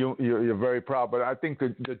you're very proud, but I think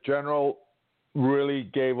the general really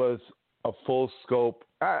gave us a full scope.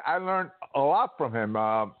 I learned a lot from him.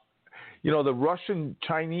 The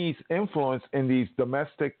Russian-Chinese influence in these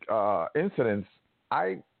domestic incidents,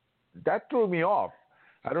 that threw me off.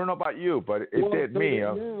 I don't know about you, but it did me.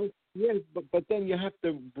 Yes, but then you have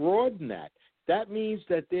to broaden that. That means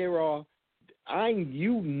that there are,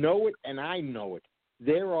 you know it and I know it,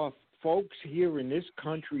 there are folks here in this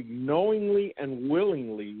country knowingly and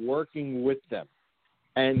willingly working with them.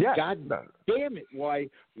 And yes. God damn it,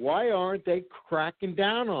 why aren't they cracking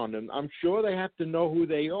down on them? I'm sure they have to know who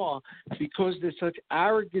they are, because they're such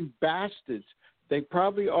arrogant bastards. They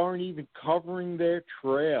probably aren't even covering their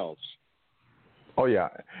trails. Oh yeah,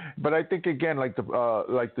 but I think again, like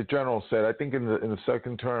the general said, I think in the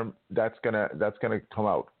second term that's gonna come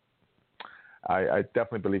out. I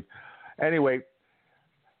definitely believe. Anyway,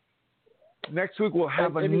 next week we'll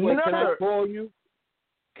have anyway, another. Can I call you?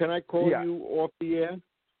 Can I call you off the air?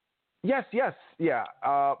 Yes, yeah.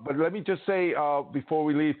 But let me just say before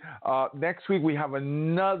we leave, next week we have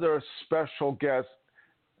another special guest,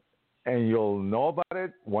 and you'll know about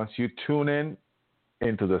it once you tune in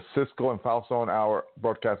into the Cisco and Falzone Hour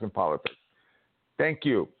Broadcasting Politics. Thank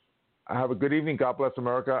you. Have a good evening. God bless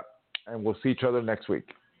America, and we'll see each other next week.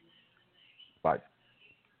 Bye.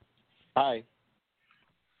 Bye.